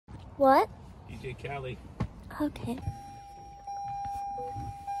What? DJ Khaled. Okay.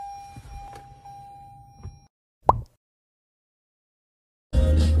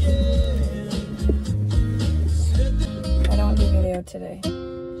 I don't do video today.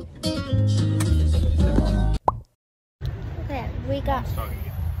 Okay, we got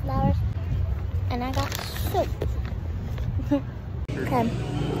flowers and I got soup. Okay,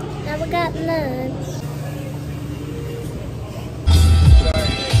 now we got lunch.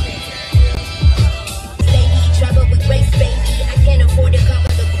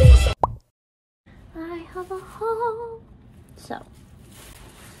 I have a home. So,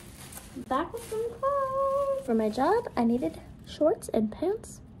 back with some clothes. For my job, I needed shorts and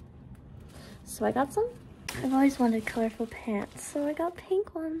pants. So I got some. I've always wanted colorful pants, so I got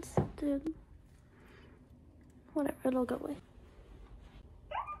pink ones, dude. Whatever, it'll go away.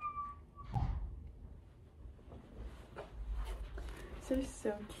 They're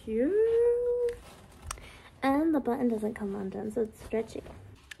so cute. And the button doesn't come undone, so it's stretchy.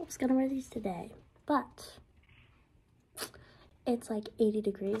 I was gonna wear these today, but it's like 80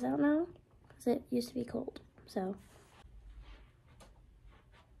 degrees out now, because it used to be cold, so.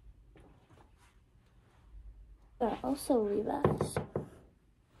 But also Levi's.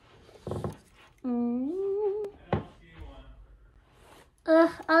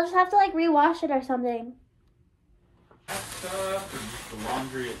 Ugh, I'll just have to like rewash it or something. Stuff and just the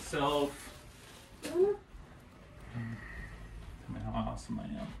laundry itself. Tell me how awesome I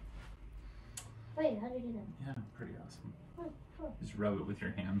am. Wait, how do you do that? Yeah, pretty awesome. Just rub it with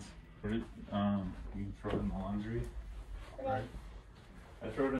your hands. Put it, you can throw it in the laundry. Right? I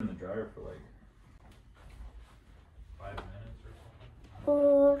throw it in the dryer for like 5 minutes or something.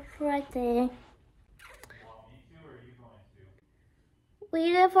 Oh, it's right there. Want me to, or are you going to? Will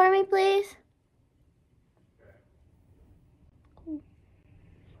you do it for me, please? Okay.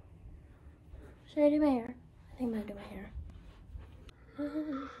 Should I do my hair? I think I'm gonna do my hair.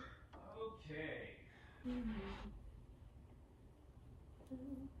 Okay.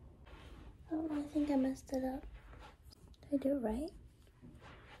 Oh, I think I messed it up. Did I do it right? I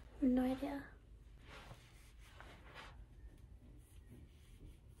have no idea.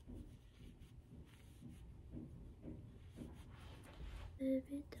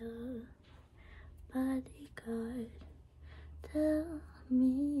 Baby doll, bodyguard, tell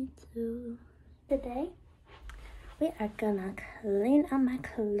me to. Today, we are gonna clean out my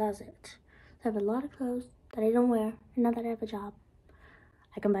closet. I have a lot of clothes that I don't wear, and now that I have a job,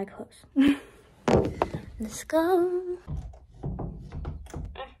 I can buy clothes. Let's go.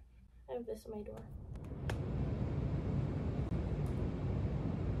 I have this on my door.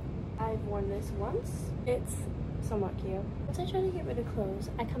 I've worn this once. It's somewhat cute. Once I try to get rid of clothes,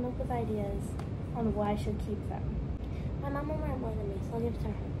 I come up with ideas on why I should keep them. My mom will wear it more than me, so I'll give it to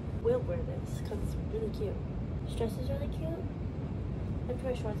her. We'll wear this because it's really cute. This dress is really cute. I put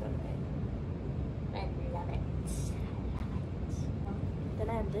my shorts on it. I love it. Then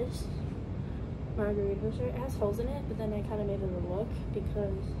I have this margarita shirt. It has holes in it, but then I kind of made it a look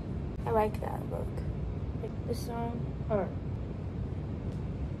because I like that look. Like this song, or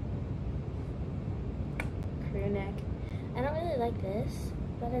career neck. I don't really like this,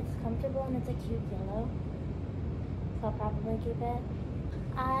 but it's comfortable and it's a cute yellow. So I'll probably keep it.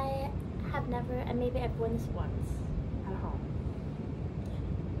 I have never, and maybe I've worn this once at home.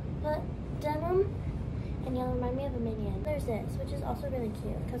 But denim and yellow remind me of a Minion. There's this, which is also really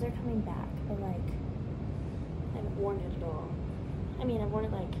cute because they're coming back, but like, I haven't worn it at all. I mean, I've worn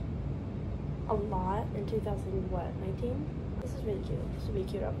it like A lot in 2019. This is really cute. This would be a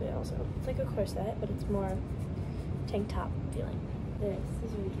cute outfit also. It's like a corset, but it's more tank top feeling. This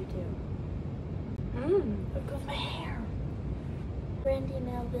is really cute too. Look with my hair. Brandy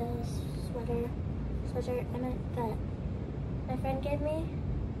Melville's sweatshirt, I meant that my friend gave me.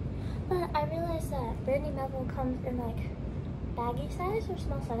 But I realized that Brandy Melville comes in like baggy size or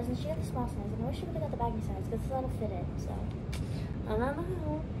small size, and she got the small size, and I wish she would have got the baggy size because that'll fit it, so. I don't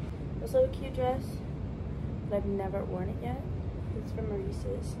know. Also a cute dress, but I've never worn it yet. It's from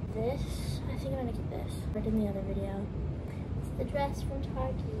Maurice's. This, I think I'm gonna keep this. I did in the other video. It's the dress from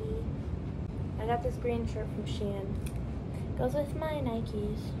Target. I got this green shirt from Shein. Goes with my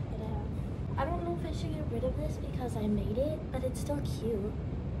Nikes that I have. I don't know if I should get rid of this because I made it, but it's still cute.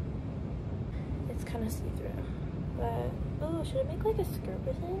 It's kind of see-through. But, oh, should I make like a skirt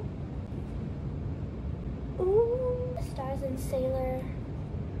with it? Ooh, Stars and Sailor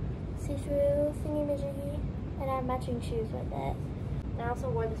see-through thingy-majiggy. And I have matching shoes with it. And I also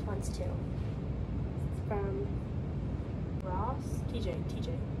wore this once too. It's from Ross? TJ.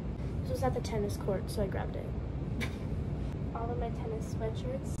 This was at the tennis court, so I grabbed it. All of my tennis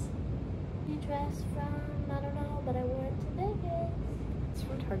sweatshirts New dress from, I don't know, but I wore it to Vegas. It's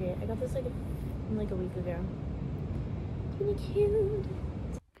from Target. I got this like a week ago. It's really cute.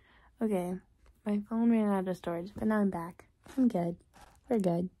 Okay, my phone ran out of storage, but now I'm back. I'm good. We're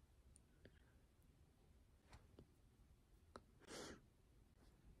good.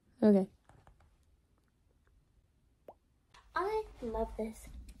 Okay. I love this.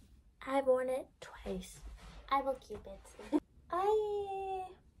 I've worn it twice. I will keep it.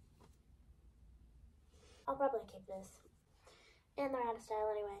 I'll probably keep this. And they're out of style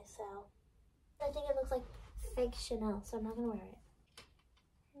anyway, so I think it looks like fake Chanel, so I'm not gonna wear it.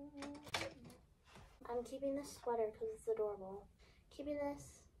 I'm keeping this sweater because it's adorable. Keeping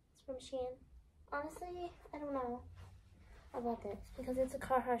this, it's from Shein. Honestly, I don't know about this because it's a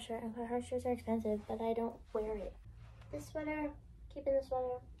Carhartt shirt, and Carhartt shirts are expensive, but I don't wear it. This sweater, keeping the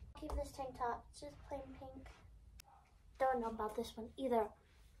sweater. Keep this tank top, it's just plain pink. Don't know about this one either.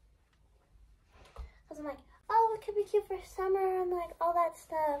 Cause I'm like, oh, it could be cute for summer and like all that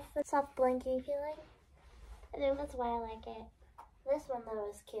stuff. The soft blankie feeling. I think that's why I like it. This one though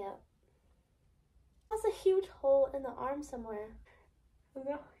is cute. It has a huge hole in the arm somewhere. Look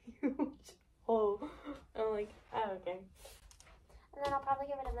at a huge hole. I'm like, oh, okay. And then I'll probably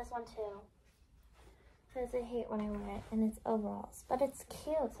get rid of this one too. Because I hate when I wear it and it's overalls. But it's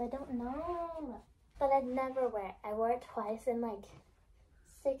cute, so I don't know. But I'd never wear it. I wore it twice in like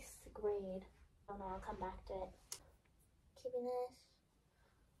 6th grade. I don't know, I'll come back to it. Keeping this.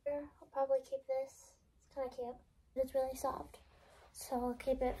 I'll probably keep this. It's kind of cute. It's really soft. So I'll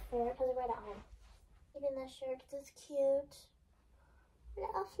keep it because I wear it at home. Keeping this shirt because it's cute.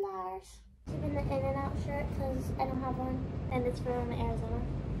 Little flowers. Keeping the In-N-Out shirt because I don't have one. And it's from Arizona.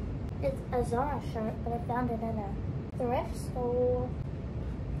 It's a Zara shirt, but I found it at a thrift store.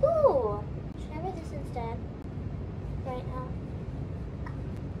 Ooh! Should I wear this instead? Right now?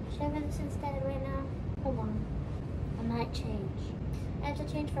 Should I wear this instead right now? Hold on. I might change. I have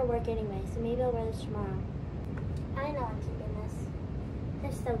to change for work anyway, so maybe I'll wear this tomorrow. I know I'm keeping this.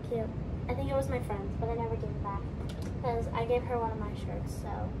 It's so cute. I think it was my friend's, but I never gave it back. Because I gave her one of my shirts,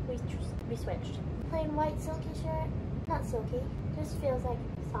 so we switched. Plain white silky shirt. Not silky. Just feels like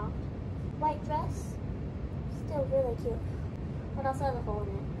soft. White dress. Still really cute. But also has a hole in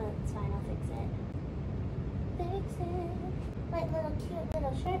it, but it's fine, I'll fix it. Fix it. White little cute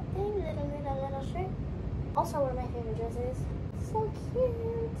little shirt thing. Little shirt. Also one of my favorite dresses. So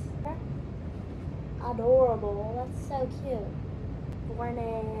cute. Adorable. That's so cute. Worn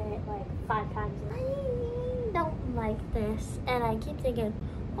it like 5 times. I don't like this. And I keep thinking,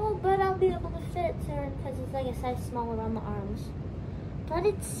 oh, but I'll be able to fit it soon because it's like a size smaller on the arms. But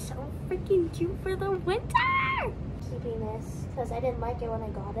it's so freaking cute for the winter! Keeping this because I didn't like it when I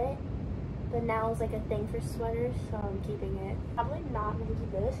got it. But now it's like a thing for sweaters, so I'm keeping it. Probably not gonna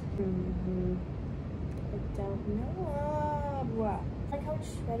keep this. I don't know. I like how it's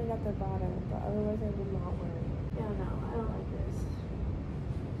shredded at the bottom, but otherwise I would not wear it. No, I don't like this.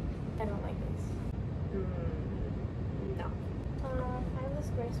 I don't like this. No. I have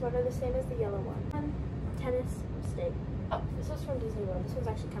this gray sweater, the same as the yellow one. Tennis mistake. Oh, this was from Disney World. This one's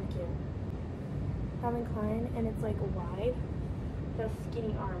actually kind of cute. Calvin Klein, and it's like wide. The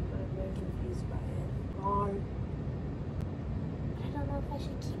skinny arm, but I'm very confused by it. Long. I don't know if I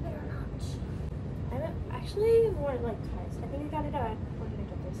should keep it or not. I haven't actually worn it like twice. I think I got it at, where did I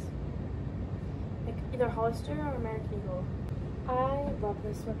get this? Like either Hollister or American Eagle. I love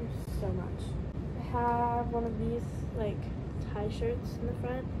this sweater so much. I have one of these like tie shirts in the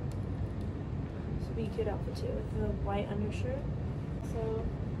front. This would be a cute outfit too, with the white undershirt. So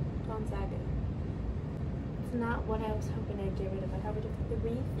Gonzaga. It's not what I was hoping I'd get rid of. I got rid of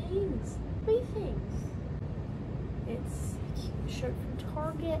 3 things. 3 things. It's a cute shirt from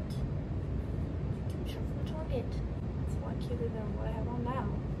Target. Cute shirt from Target. It's a lot cuter than what I have on now.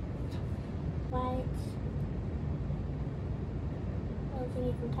 White.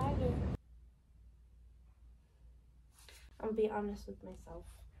 Thingy from Target. I'm gonna be honest with myself.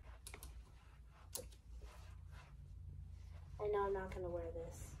 I know I'm not gonna wear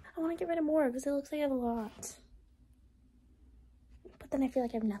this. I want to get rid of more because it looks like I have a lot. But then I feel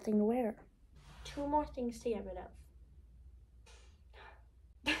like I have nothing to wear. 2 more things to get rid of.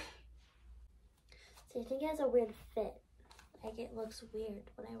 See, I think it has a weird fit. Like it looks weird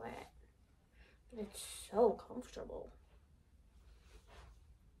when I wear it. But it's so comfortable.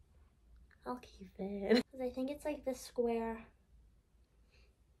 I'll keep it. Because I think it's like the square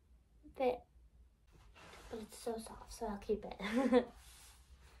fit. But it's so soft, so I'll keep it.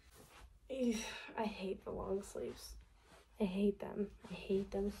 I hate the long sleeves. I hate them. I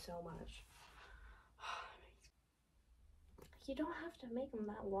hate them so much. You don't have to make them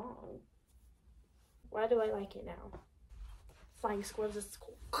that long. Why do I like it now? Flying squirrels is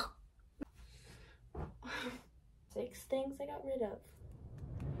cool. 6 things I got rid of.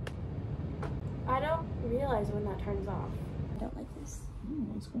 I don't realize when that turns off. I don't like this.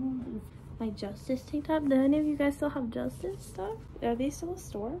 What's going on? My Justice tank top. Do any of you guys still have Justice stuff? Are they still a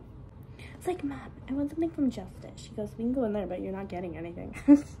store? It's like, Mom, I want something from Justice. She goes, we can go in there, but you're not getting anything.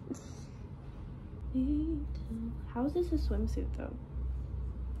 How is this a swimsuit though?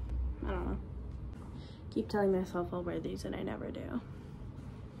 I don't know. Keep telling myself I'll wear these and I never do.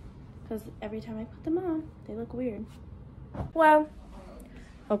 Because every time I put them on, they look weird. Well,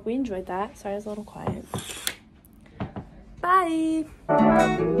 hope we enjoyed that. Sorry I was a little quiet. Bye!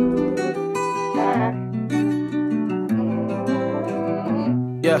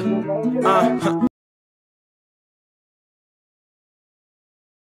 Yeah.